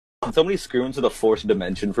Can somebody scream into the fourth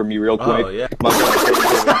dimension for me real quick? Oh, yeah.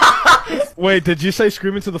 Wait, did you say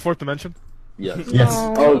scream into the fourth dimension? Yes. Yes.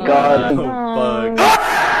 Oh god. Oh,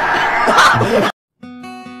 fuck.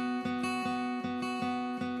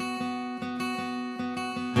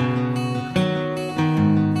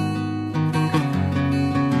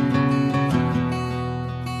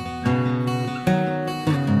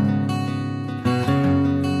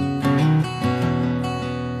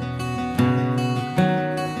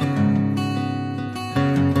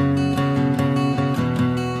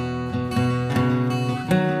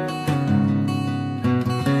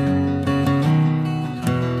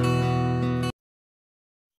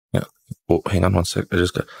 Oh, hang on one sec. I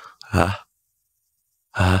just got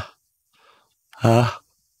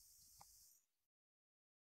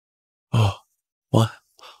Oh, what?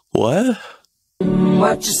 What?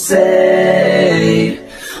 What you say?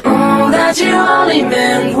 That you only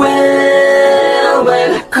meant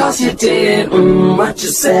well, 'cause you did. What you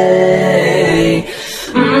say?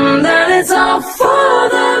 That it's all for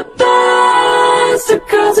the best,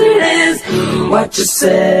 'cause it is. What you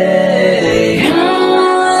say?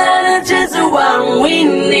 That it's just what we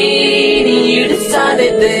need. You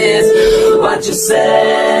decided this. What you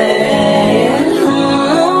say?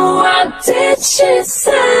 What did she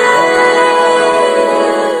say?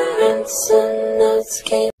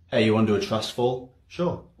 Hey, you want to do a trust fall?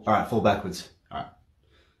 Sure. Alright, fall backwards. Alright.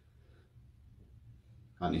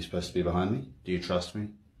 Aren't you supposed to be behind me? Do you trust me?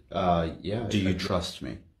 Yeah. Do you trust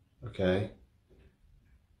me? Okay.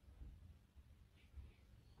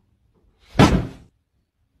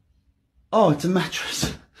 Oh, it's a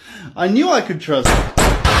mattress. I knew I could trust it.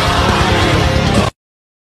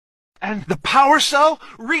 And the power cell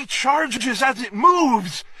recharges as it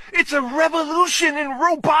moves. It's a revolution in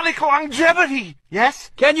robotic longevity.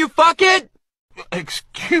 Yes? Can you fuck it?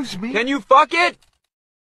 Excuse me? Can you fuck it?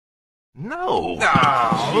 No.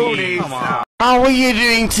 Rudy, come on. How are you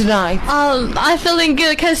doing tonight? I'm feeling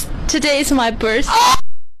good because today is my birthday.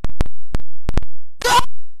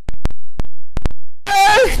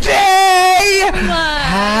 Birthday!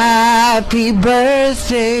 Happy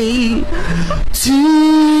birthday to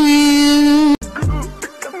you.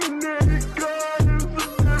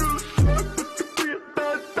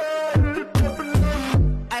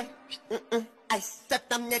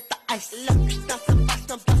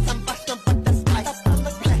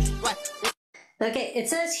 Okay, it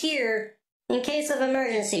says here, in case of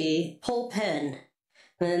emergency, hold pen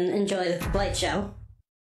and enjoy the light show.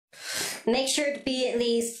 Make sure to be at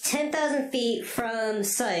least 10,000 feet from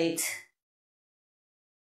sight.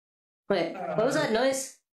 Wait, what was that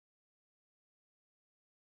noise?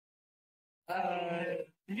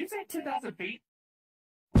 Did you say 10,000 feet?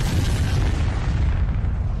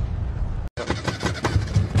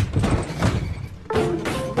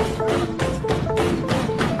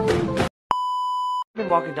 You've been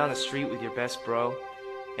walking down the street with your best bro,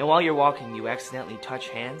 and while you're walking you accidentally touch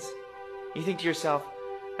hands? You think to yourself,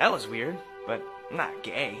 that was weird, but I'm not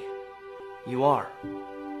gay. You are.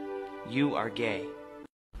 You are gay.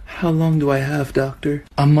 How long do I have, Doctor?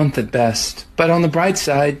 A month at best. But on the bright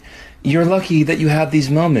side, you're lucky that you have these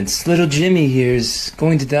moments. Little Jimmy here is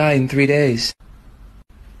going to die in 3 days.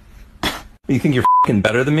 You think you're f***ing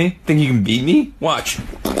better than me? Think you can beat me? Watch.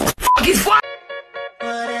 He's fine.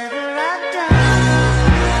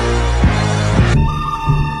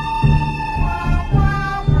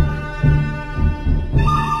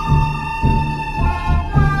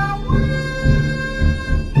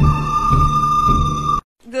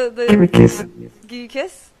 Give me a kiss. Give you a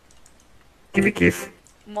kiss? Give me a kiss.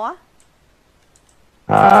 Moi?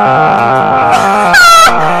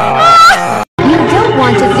 You don't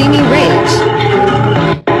want to see me rage.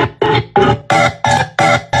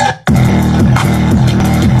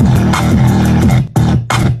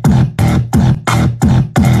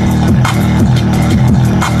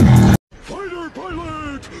 Fighter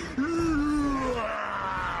pilot!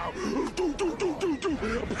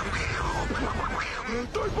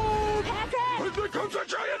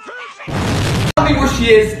 Tell me where she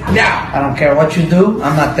is now. I don't care what you do,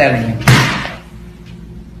 I'm not telling you.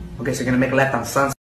 Okay, so you're gonna make a left on Sunset.